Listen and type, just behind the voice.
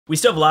We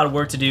still have a lot of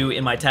work to do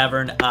in my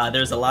tavern.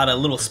 There's a lot of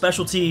little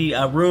specialty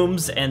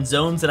rooms and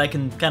zones that I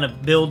can kind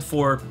of build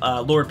for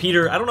Lord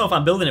Peter. I don't know if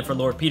I'm building it for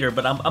Lord Peter,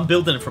 but I'm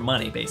building it for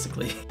money,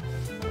 basically.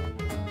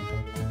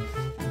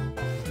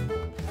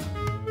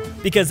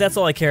 Because that's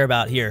all I care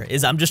about here,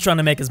 is I'm just trying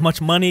to make as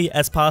much money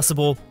as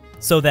possible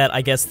so that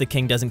I guess the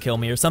king doesn't kill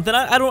me or something.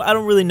 I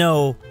don't really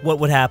know what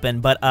would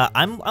happen, but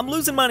I'm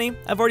losing money.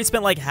 I've already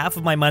spent like half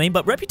of my money,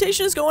 but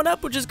reputation is going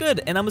up, which is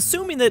good. And I'm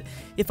assuming that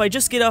if I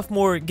just get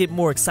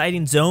more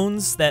exciting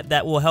zones,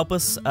 that will help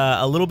us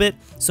a little bit.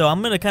 So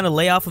I'm gonna kind of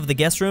lay off of the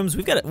guest rooms.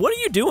 What are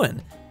you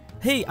doing?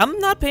 Hey, I'm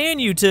not paying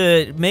you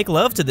to make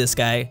love to this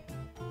guy.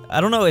 I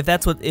don't know if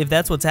that's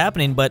what's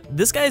happening, but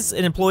this guy's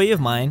an employee of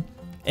mine,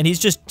 and he's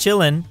just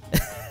chilling.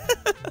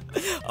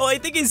 Oh, I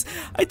think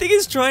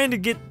he's trying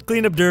to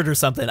clean up dirt or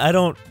something. I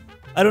don't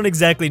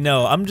exactly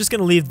know. I'm just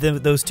gonna leave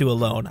those two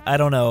alone. I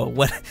don't know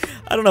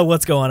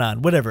what's going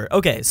on. Whatever.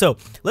 Okay, so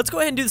let's go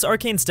ahead and do this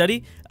arcane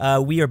study.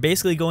 We are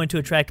basically going to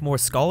attract more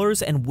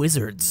scholars and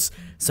wizards.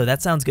 So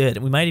that sounds good.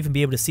 We might even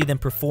be able to see them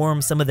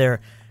perform some of their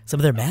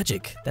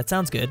magic. That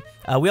sounds good.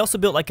 We also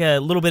built like a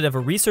little bit of a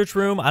research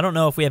room. I don't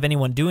know if we have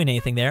anyone doing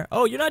anything there.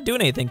 Oh, you're not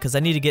doing anything because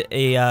I need to get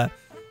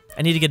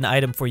an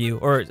item for you,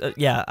 or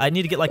yeah, I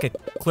need to get like a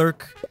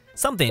clerk,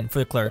 something for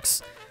the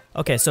clerks.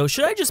 Okay, so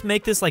should I just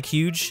make this like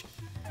huge?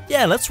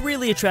 Yeah, let's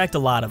really attract a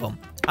lot of them.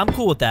 I'm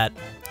cool with that.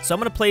 So I'm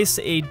gonna place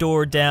a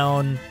door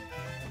down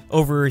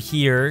over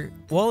here.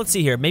 Well, let's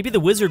see here. Maybe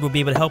the wizard will be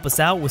able to help us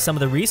out with some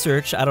of the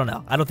research. I don't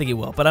know. I don't think he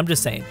will, but I'm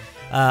just saying.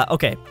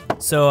 Okay,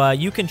 so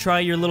you can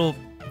try your little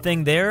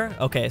thing there.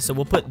 Okay, so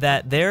we'll put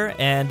that there,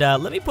 and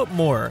let me put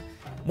more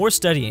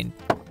studying.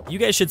 You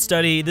guys should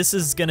study. This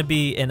is going to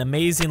be an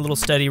amazing little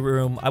study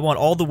room. I want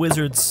all the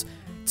wizards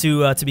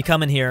to be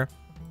coming here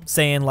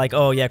saying like,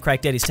 oh yeah,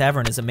 Crack Daddy's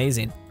Tavern is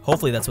amazing.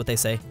 Hopefully that's what they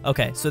say.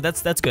 Okay, so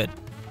that's good.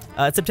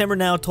 It's September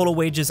now, total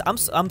wages.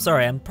 I'm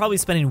sorry, I'm probably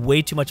spending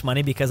way too much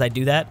money because I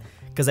do that,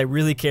 because I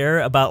really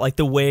care about like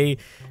the way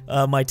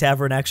my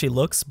tavern actually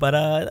looks. But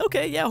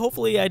okay, yeah,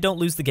 hopefully I don't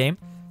lose the game.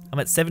 I'm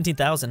at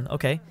 17,000.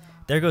 Okay.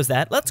 There goes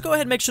that. Let's go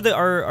ahead and make sure that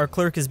our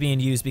clerk is being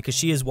used because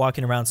she is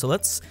walking around. So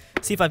let's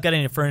see if I've got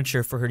any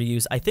furniture for her to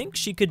use. I think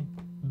she could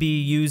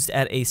be used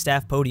at a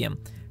staff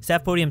podium.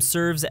 Staff podium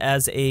serves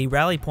as a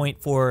rally point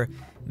for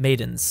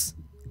maidens.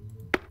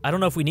 I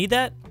don't know if we need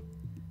that,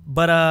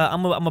 but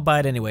I'm gonna buy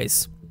it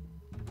anyways.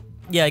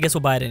 Yeah, I guess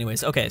we'll buy it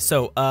anyways. Okay,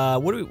 so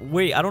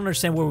wait, I don't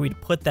understand where we'd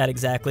put that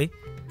exactly.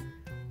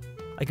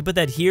 I could put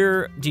that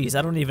here. Geez,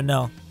 I don't even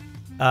know.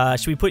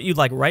 Should we put you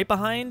like right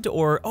behind,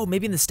 or oh,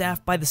 maybe in the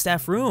by the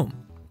staff room?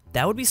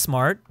 That would be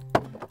smart.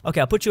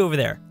 Okay, I'll put you over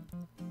there.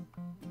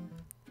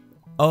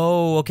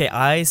 Oh, okay,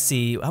 I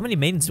see. How many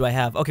maidens do I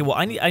have? Okay, well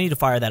I need to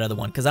fire that other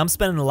one because I'm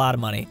spending a lot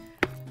of money.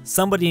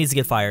 Somebody needs to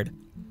get fired,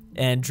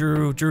 and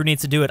Drew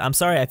needs to do it. I'm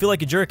sorry, I feel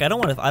like a jerk. I don't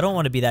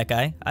want to be that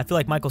guy. I feel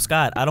like Michael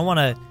Scott. I don't want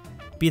to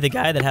be the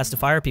guy that has to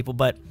fire people.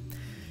 But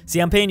see,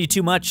 I'm paying you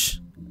too much.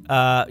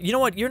 You know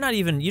what? You don't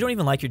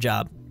even like your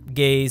job.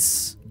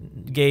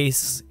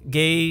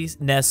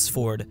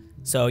 Nesford.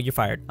 So you're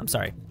fired. I'm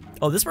sorry.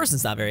 Oh, this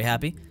person's not very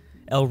happy.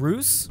 El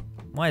Ruse?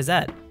 Why is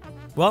that?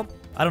 Well,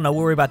 I don't know.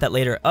 We'll worry about that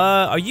later.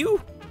 Are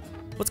you?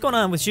 What's going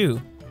on with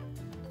you?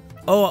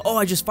 Oh,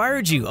 I just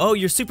fired you. Oh,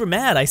 you're super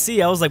mad. I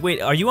see. I was like,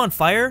 wait, are you on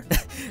fire?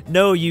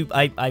 No,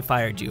 I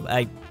fired you.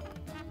 I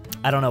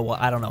don't know why.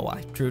 I don't know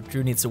why.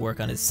 Drew needs to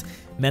work on his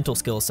mental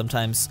skills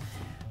sometimes.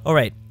 All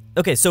right.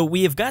 Okay, so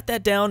we have got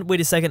that down.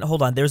 Wait a second.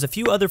 Hold on. There's a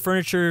few other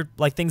furniture,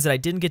 like things that I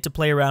didn't get to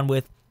play around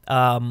with.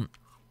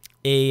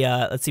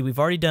 Let's see, we've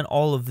already done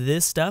all of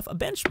this stuff. A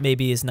bench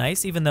maybe is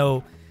nice, even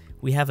though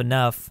we have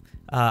enough.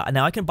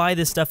 Now I can buy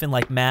this stuff in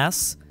like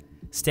mass.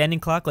 Standing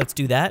clock, let's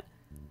do that.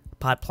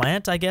 Pot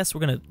plant, I guess.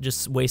 We're gonna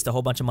just waste a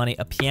whole bunch of money.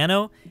 A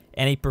piano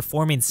and a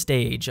performing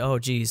stage. Oh,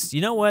 geez.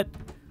 You know what?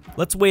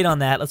 Let's wait on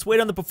that. Let's wait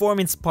on the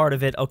performance part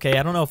of it. Okay,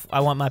 I don't know if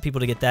I want my people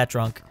to get that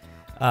drunk.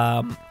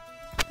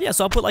 Yeah,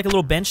 so I'll put like a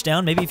little bench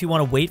down. Maybe if you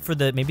want to wait for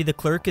maybe the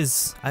clerk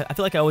is, I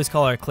feel like I always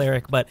call her a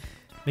cleric, but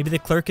maybe the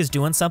clerk is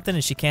doing something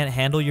and she can't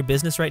handle your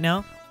business right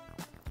now.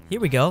 Here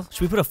we go.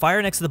 Should we put a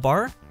fire next to the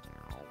bar?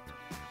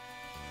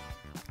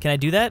 Can I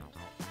do that?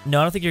 No,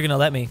 I don't think you're going to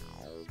let me.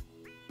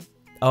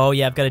 Oh,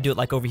 yeah, I've got to do it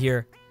like over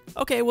here.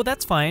 Okay, well,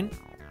 that's fine.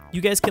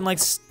 You guys can like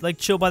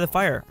chill by the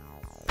fire.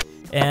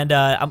 And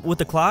with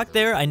the clock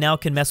there, I now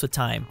can mess with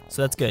time.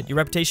 So that's good. Your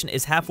reputation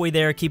is halfway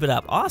there. Keep it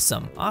up.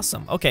 Awesome.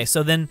 Awesome. Okay,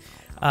 so then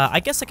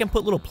I guess I can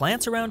put little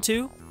plants around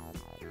too.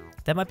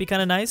 That might be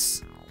kind of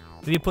nice.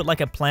 Maybe put like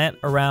a plant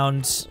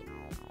around.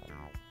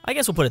 I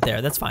guess we'll put it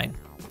there. That's fine.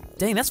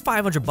 Dang, that's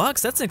 500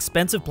 bucks. That's an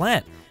expensive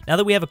plant. Now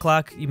that we have a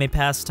clock, you may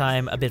pass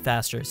time a bit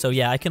faster. So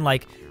yeah, I can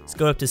like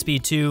go up to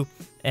speed 2,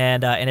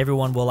 and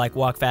everyone will like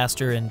walk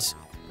faster and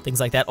things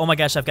like that. Oh my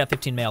gosh, I've got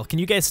 15 mail. Can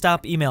you guys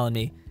stop emailing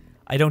me?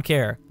 I don't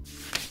care.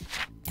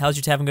 How's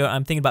your tavern going?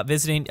 I'm thinking about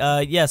visiting.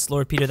 Yes,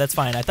 Lord Peter, that's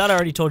fine. I thought I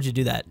already told you to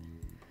do that.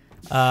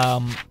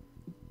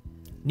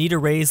 Need a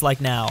raise like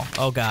now.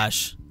 Oh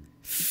gosh.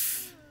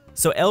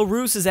 So El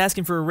Roos is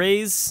asking for a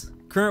raise.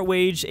 Current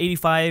wage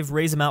 85,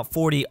 raise amount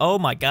 40. Oh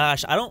my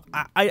gosh, I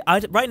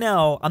right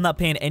now I'm not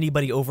paying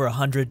anybody over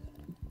 100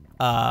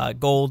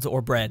 gold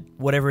or bread,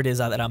 whatever it is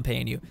that I'm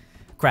paying you.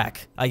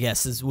 Crack, I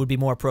guess, would be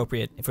more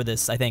appropriate for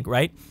this, I think,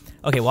 right?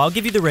 Okay, well, I'll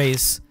give you the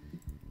raise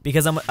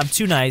because I'm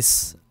too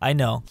nice. I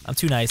know, I'm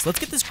too nice. Let's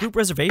get this group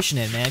reservation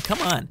in, man. Come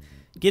on.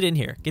 Get in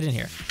here. Get in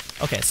here.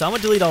 Okay, so I'm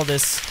gonna delete all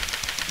this.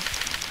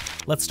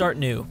 Let's start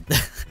new.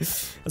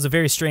 That was a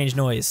very strange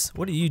noise.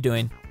 What are you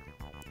doing?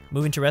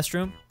 Moving to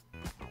restroom?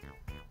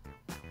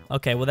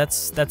 Okay, well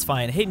that's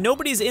fine. Hey,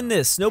 nobody's in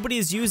this.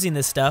 Nobody's using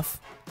this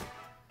stuff.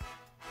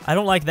 I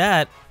don't like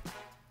that.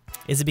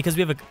 Is it because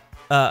we have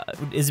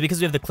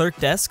the clerk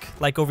desk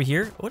like over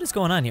here? What is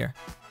going on here?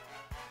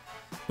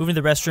 Moving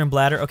to the restroom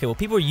bladder. Okay, well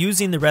people are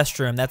using the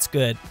restroom. That's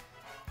good.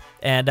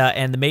 And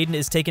the maiden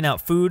is taking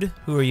out food.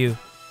 Who are you?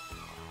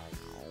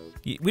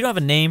 We don't have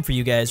a name for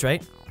you guys,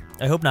 right?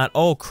 I hope not.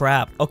 Oh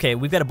crap. Okay,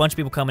 we've got a bunch of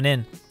people coming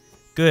in.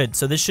 Good.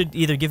 So this should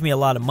either give me a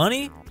lot of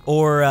money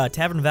or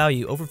tavern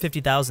value over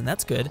 50,000.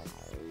 That's good.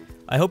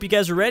 I hope you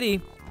guys are ready.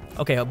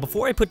 Okay,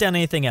 before I put down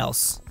anything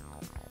else.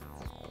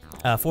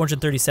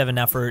 437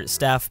 now for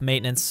staff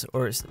maintenance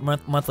or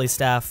monthly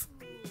staff.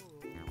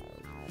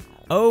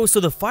 Oh, so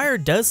the fire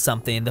does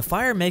something. The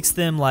fire makes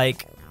them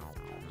like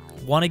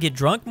want to get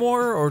drunk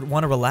more or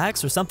want to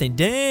relax or something.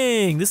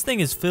 Dang, this thing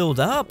is filled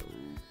up.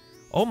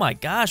 Oh my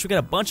gosh, we got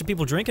a bunch of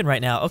people drinking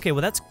right now. Okay,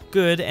 well that's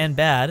good and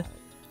bad.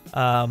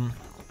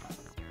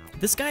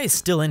 This guy is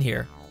still in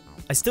here.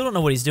 I still don't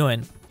know what he's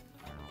doing.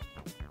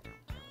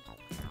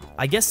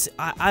 I guess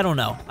I don't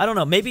know. I don't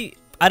know. Maybe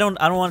I don't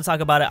want to talk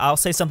about it. I'll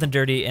say something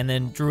dirty and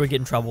then Drew will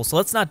get in trouble. So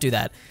let's not do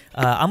that.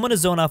 I'm going to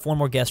zone off one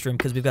more guest room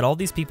because we've got all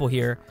these people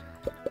here.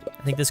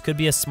 I think this could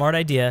be a smart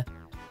idea.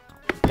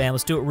 Bam,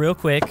 let's do it real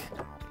quick.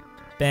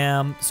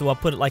 Bam. So I'll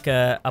put it like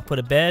I'll put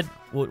a bed.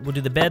 We'll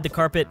do the bed, the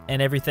carpet,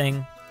 and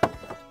everything.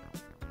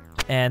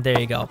 And there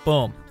you go.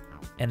 Boom.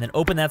 And then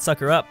open that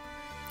sucker up.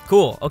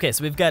 Cool. Okay,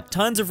 so we've got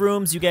tons of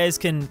rooms. You guys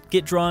can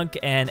get drunk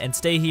and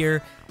stay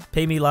here.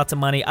 Pay me lots of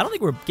money. I don't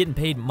think we're getting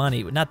paid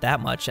money. Not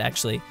that much,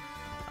 actually.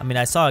 I mean,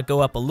 I saw it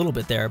go up a little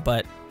bit there,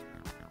 but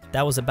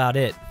that was about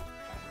it.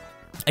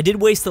 I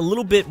did waste a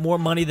little bit more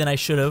money than I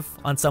should have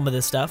on some of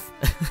this stuff.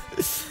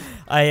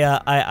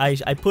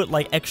 I put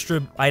like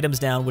extra items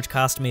down, which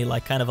cost me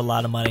like kind of a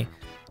lot of money.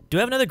 Do I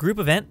have another group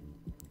event?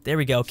 There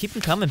we go. Keep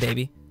them coming,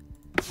 baby.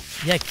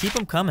 Yeah, keep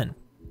them coming.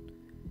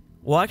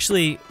 Well,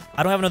 actually,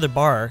 I don't have another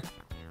bar.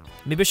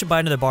 Maybe I should buy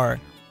another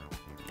bar.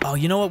 Oh,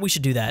 you know what? We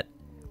should do that.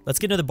 Let's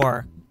get another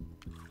bar.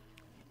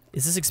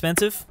 Is this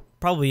expensive?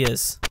 Probably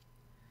is.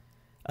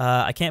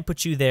 I can't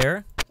put you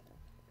there.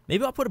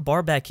 Maybe I'll put a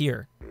bar back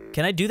here.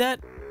 Can I do that?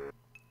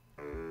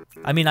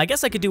 I mean, I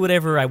guess I could do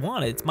whatever I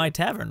want. It's my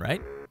tavern,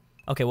 right?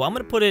 Okay, well, I'm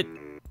going to put it...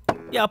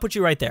 Yeah, I'll put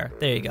you right there.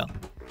 There you go.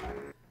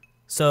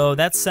 So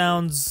that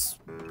sounds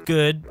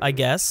good, I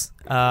guess.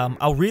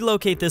 I'll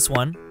relocate this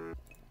one.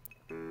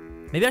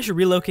 Maybe I should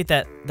relocate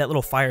that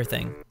little fire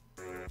thing.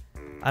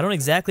 I don't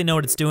exactly know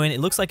what it's doing. It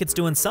looks like it's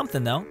doing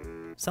something, though.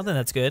 Something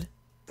that's good.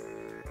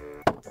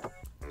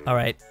 All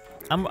right.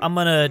 I'm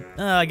gonna,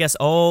 I guess,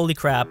 holy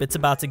crap, it's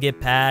about to get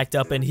packed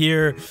up in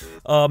here.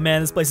 Oh man,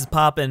 this place is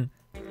popping.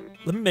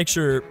 Let me make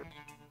sure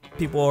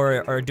people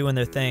are doing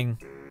their thing.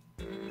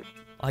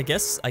 I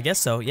guess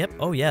so, yep.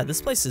 Oh yeah,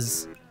 this place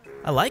is,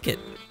 I like it.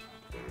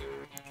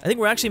 I think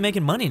we're actually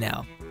making money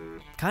now.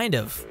 Kind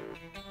of.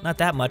 Not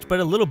that much, but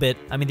a little bit.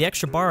 I mean, the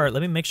extra bar,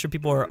 let me make sure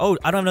people are, oh,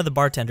 I don't have another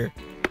bartender.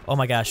 Oh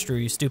my gosh, Drew,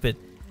 you stupid.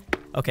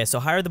 Okay, so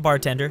hire the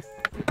bartender.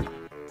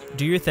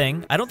 Do your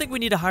thing. I don't think we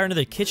need to hire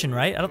another kitchen,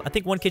 right? I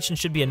think one kitchen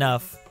should be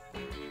enough.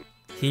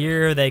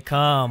 Here they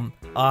come.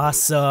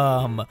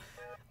 Awesome.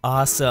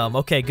 Awesome.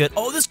 Okay, good.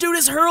 Oh, this dude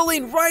is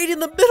hurling right in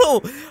the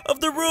middle of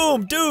the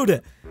room.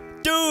 Dude.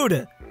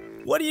 Dude.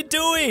 What are you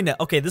doing?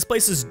 Okay, this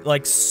place is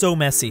like so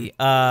messy.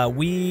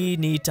 We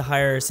need to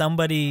hire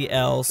somebody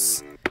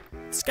else.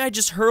 This guy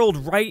just hurled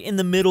right in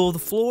the middle of the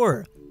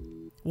floor.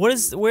 Where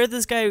did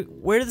this guy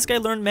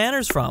learn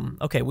manners from?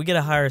 Okay, we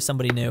gotta hire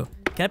somebody new.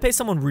 Can I pay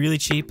someone really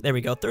cheap? There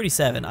we go,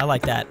 37. I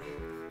like that.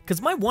 Because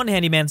my one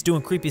handyman's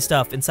doing creepy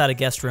stuff inside of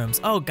guest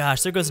rooms. Oh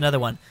gosh, there goes another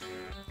one.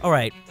 All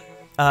right.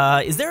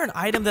 Is there an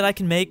item that I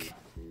can make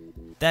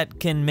that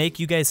can make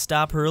you guys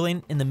stop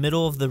hurling in the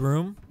middle of the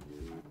room?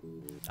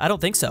 I don't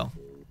think so.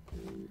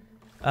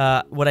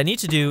 What I need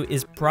to do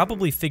is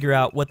probably figure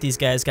out what these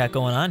guys got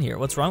going on here.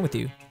 What's wrong with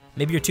you?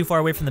 Maybe you're too far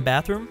away from the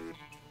bathroom?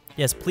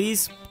 Yes,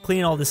 please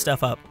clean all this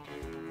stuff up.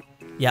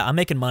 Yeah, I'm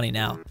making money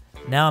now.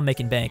 Now I'm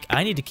making bank.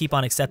 I need to keep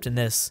on accepting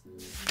this.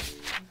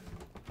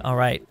 All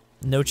right.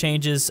 No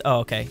changes. Oh,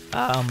 okay.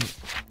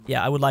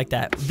 Yeah, I would like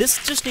that.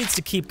 This just needs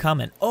to keep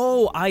coming.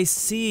 Oh, I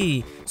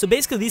see. So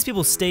basically these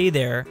people stay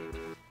there.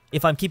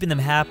 If I'm keeping them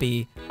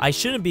happy, I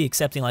shouldn't be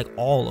accepting like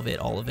all of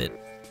it.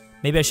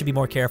 Maybe I should be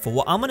more careful.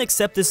 Well, I'm going to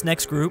accept this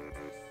next group.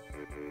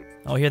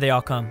 Oh, here they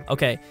all come.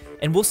 Okay.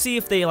 And we'll see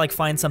if they like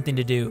find something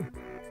to do.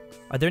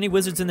 Are there any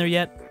wizards in there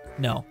yet?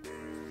 No.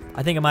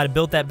 I think I might have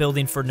built that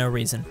building for no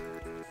reason.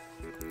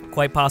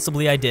 Quite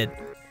possibly I did.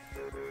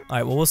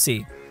 Alright, well, we'll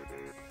see.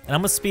 And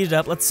I'm going to speed it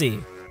up. Let's see.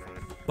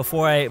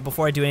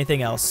 before I do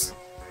anything else.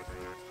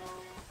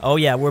 Oh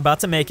yeah, we're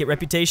about to make it.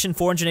 Reputation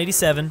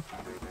 487.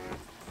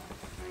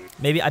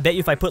 Maybe I bet you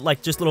if I put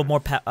like just a little more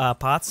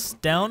pots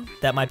down,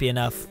 that might be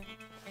enough.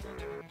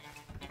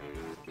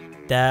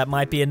 That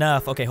might be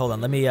enough. Okay, hold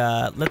on. Let me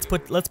let's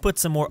put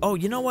some more. Oh,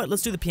 you know what?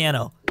 Let's do the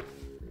piano.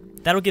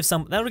 That'll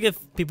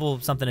give people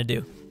something to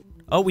do.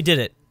 Oh, we did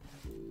it.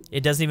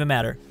 It doesn't even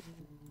matter.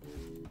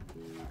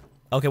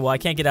 Okay, well, I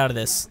can't get out of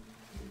this.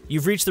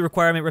 You've reached the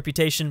requirement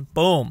reputation.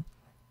 Boom.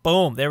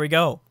 Boom. There we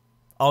go.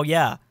 Oh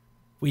yeah.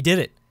 We did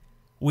it.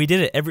 We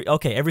did it.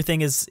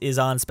 Everything is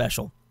on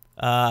special.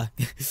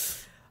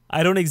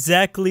 I don't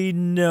exactly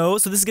know.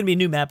 So this is going to be a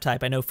new map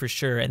type, I know for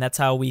sure. And that's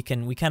how we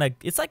kind of,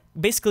 it's like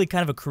basically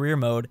kind of a career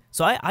mode.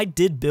 So I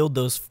did build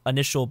those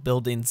initial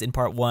buildings in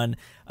part 1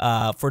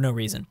 for no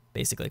reason,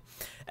 basically.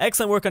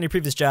 Excellent work on your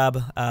previous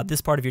job.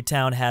 This part of your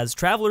town has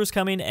travelers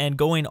coming and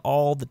going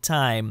all the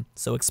time.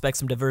 So expect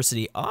some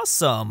diversity.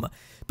 Awesome.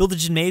 Build a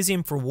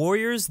gymnasium for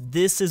warriors.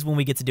 This is when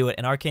we get to do it.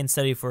 An arcane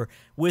study for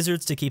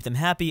wizards to keep them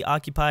happy,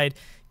 occupied.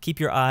 Keep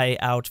your eye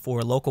out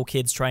for local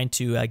kids trying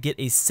to get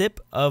a sip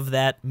of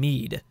that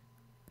mead.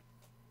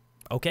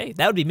 Okay,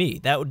 that would be me.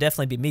 That would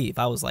definitely be me if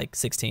I was like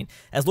 16.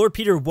 As Lord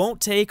Peter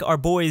won't take our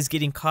boys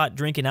getting caught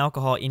drinking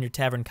alcohol in your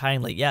tavern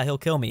kindly. Yeah, he'll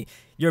kill me.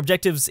 Your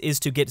objectives is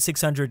to get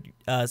 600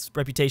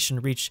 reputation,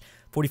 reach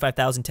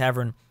 45,000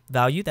 tavern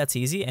value. That's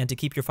easy. And to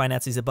keep your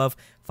finances above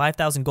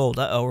 5,000 gold.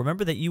 Uh-oh,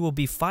 remember that you will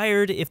be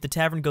fired if the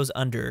tavern goes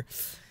under.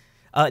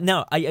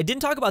 Now, I didn't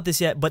talk about this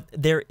yet, but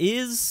there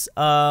is,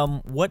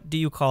 what do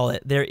you call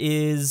it? There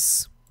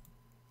is,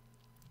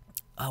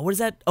 what is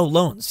that? Oh,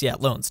 loans. Yeah,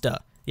 loans, duh.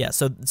 Yeah,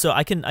 so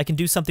I can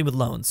do something with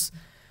loans.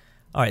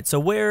 All right, so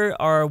where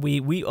are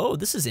we? Oh,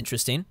 this is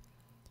interesting.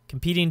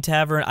 Competing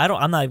tavern.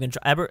 I'm not even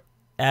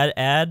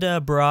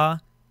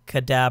abracadabra.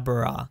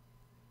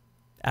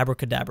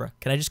 Abracadabra.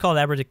 Can I just call it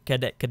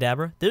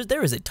abracadabra?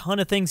 There is a ton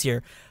of things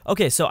here.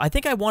 Okay, so I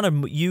think I want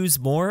to use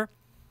more.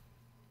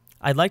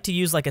 I'd like to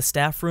use like a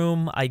staff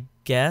room, I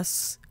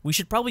guess. We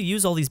should probably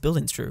use all these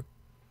buildings, Drew.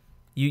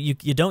 You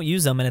don't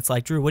use them, and it's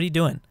like, Drew, what are you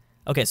doing?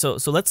 Okay, so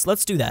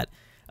let's do that.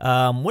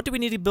 What do we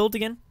need to build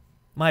again?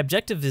 My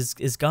objective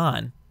is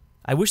gone.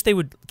 I wish they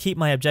would keep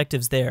my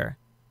objectives there.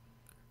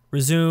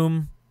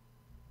 Resume.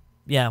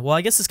 Yeah, well,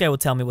 I guess this guy will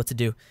tell me what to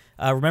do.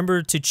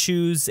 Remember to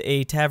choose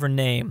a tavern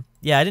name.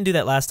 Yeah, I didn't do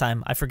that last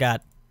time. I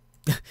forgot.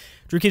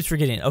 Drew keeps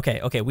forgetting.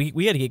 Okay, we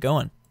got to get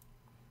going.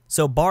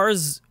 So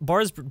bars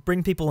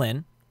bring people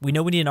in. We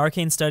know we need an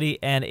arcane study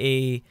and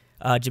a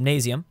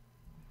gymnasium.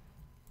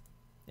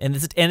 And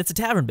it's a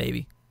tavern,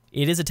 baby.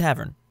 It is a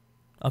tavern.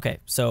 Okay,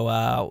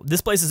 so this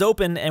place is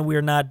open and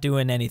we're not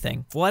doing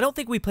anything. Well, I don't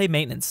think we pay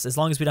maintenance as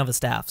long as we don't have a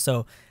staff.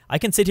 So I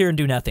can sit here and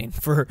do nothing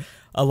for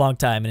a long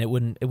time and it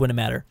wouldn't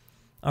matter.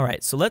 All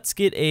right, so let's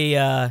get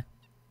a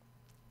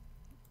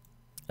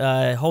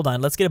hold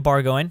on, let's get a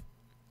bar going.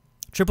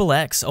 Triple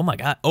X. Oh my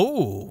god.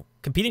 Oh,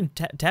 competing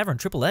tavern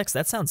Triple X.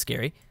 That sounds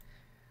scary.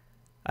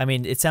 I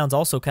mean, it sounds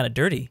also kind of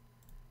dirty.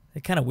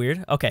 Kind of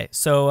weird. Okay,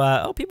 so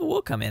oh, people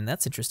will come in.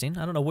 That's interesting.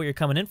 I don't know what you're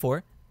coming in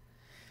for.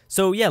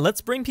 So yeah,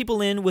 let's bring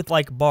people in with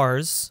like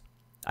bars.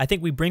 I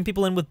think we bring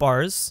people in with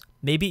bars,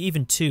 maybe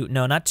even 2.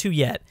 No, not 2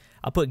 yet.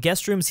 I'll put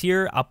guest rooms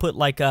here. I'll put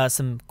like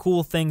some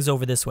cool things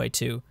over this way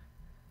too.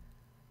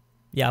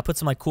 Yeah, I'll put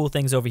some like cool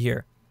things over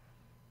here.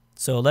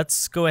 So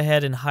let's go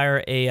ahead and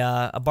hire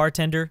a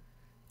bartender,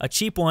 a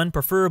cheap one,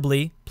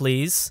 preferably,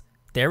 please.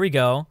 There we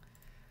go.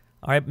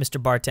 All right,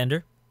 Mr.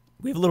 Bartender.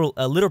 We have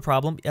a little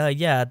problem.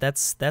 Yeah,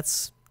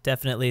 that's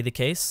definitely the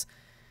case.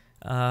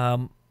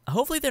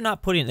 Hopefully they're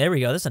not putting. There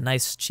we go. This is a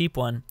nice cheap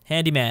one.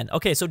 Handyman.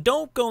 Okay, so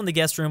don't go in the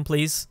guest room,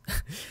 please. I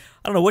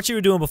don't know what you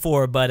were doing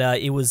before, but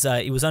it was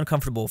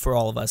uncomfortable for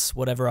all of us.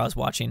 Whatever I was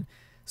watching.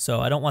 So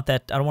I don't want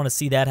that. I don't want to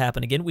see that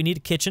happen again. We need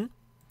a kitchen.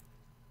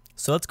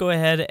 So let's go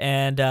ahead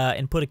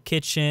and put a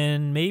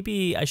kitchen.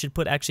 Maybe I should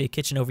put actually a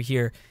kitchen over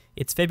here.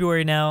 It's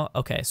February now.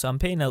 Okay, so I'm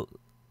paying a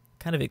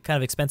kind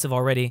of expensive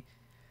already.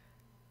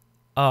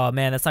 Oh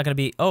man, that's not gonna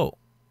be. Oh.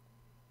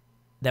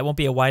 That won't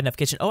be a wide enough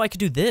kitchen. Oh, I could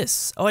do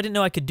this. Oh, I didn't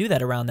know I could do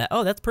that around that.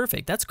 Oh, that's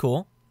perfect. That's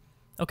cool.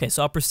 Okay,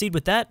 so I'll proceed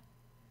with that.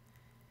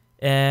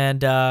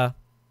 And then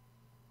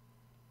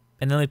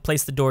we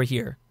place the door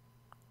here.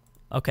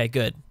 Okay,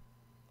 good.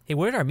 Hey,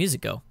 where did our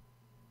music go?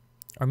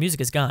 Our music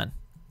is gone.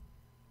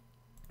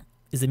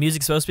 Is the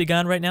music supposed to be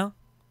gone right now?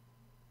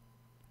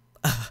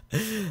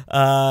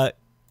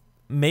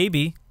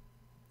 Maybe.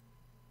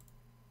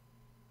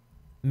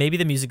 Maybe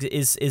the music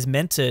is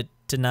meant to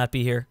not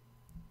be here.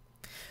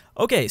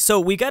 Okay, so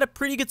we got a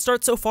pretty good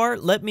start so far.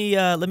 Let me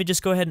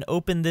just go ahead and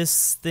open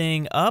this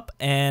thing up,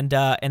 and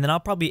then I'll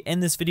probably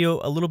end this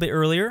video a little bit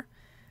earlier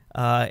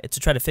to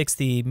try to fix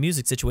the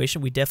music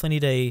situation. We definitely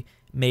need a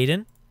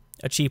maiden,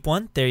 a cheap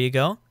one. There you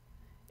go,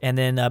 and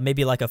then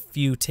maybe like a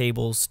few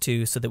tables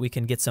too, so that we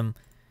can get some.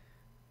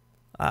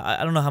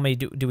 I don't know how many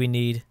do we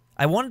need.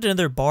 I wanted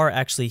another bar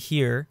actually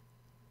here,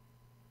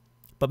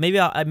 but maybe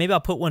I'll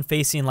put one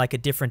facing like a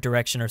different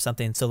direction or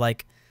something. So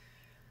like,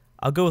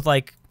 I'll go with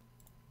like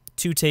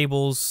 2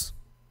 tables.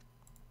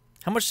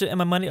 How much am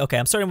I money? Okay,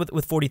 I'm starting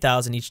with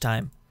 40,000 each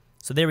time.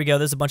 So there we go.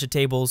 There's a bunch of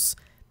tables.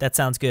 That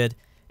sounds good.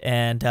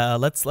 And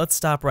let's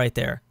stop right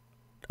there.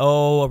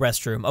 Oh, a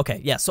restroom.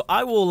 Okay, yeah. So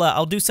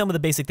I'll do some of the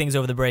basic things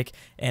over the break,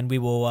 and we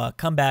will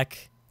come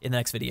back in the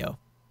next video.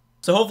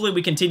 So hopefully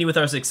we continue with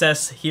our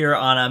success here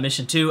on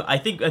mission 2. I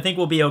think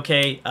we'll be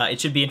okay. It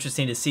should be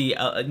interesting to see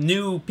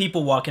new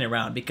people walking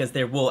around, because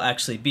there will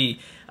actually be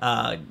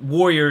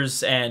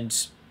warriors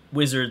and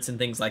wizards and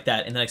things like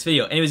that in the next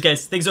video. Anyways,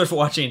 guys, thanks so much for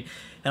watching,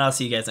 and I'll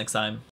see you guys next time.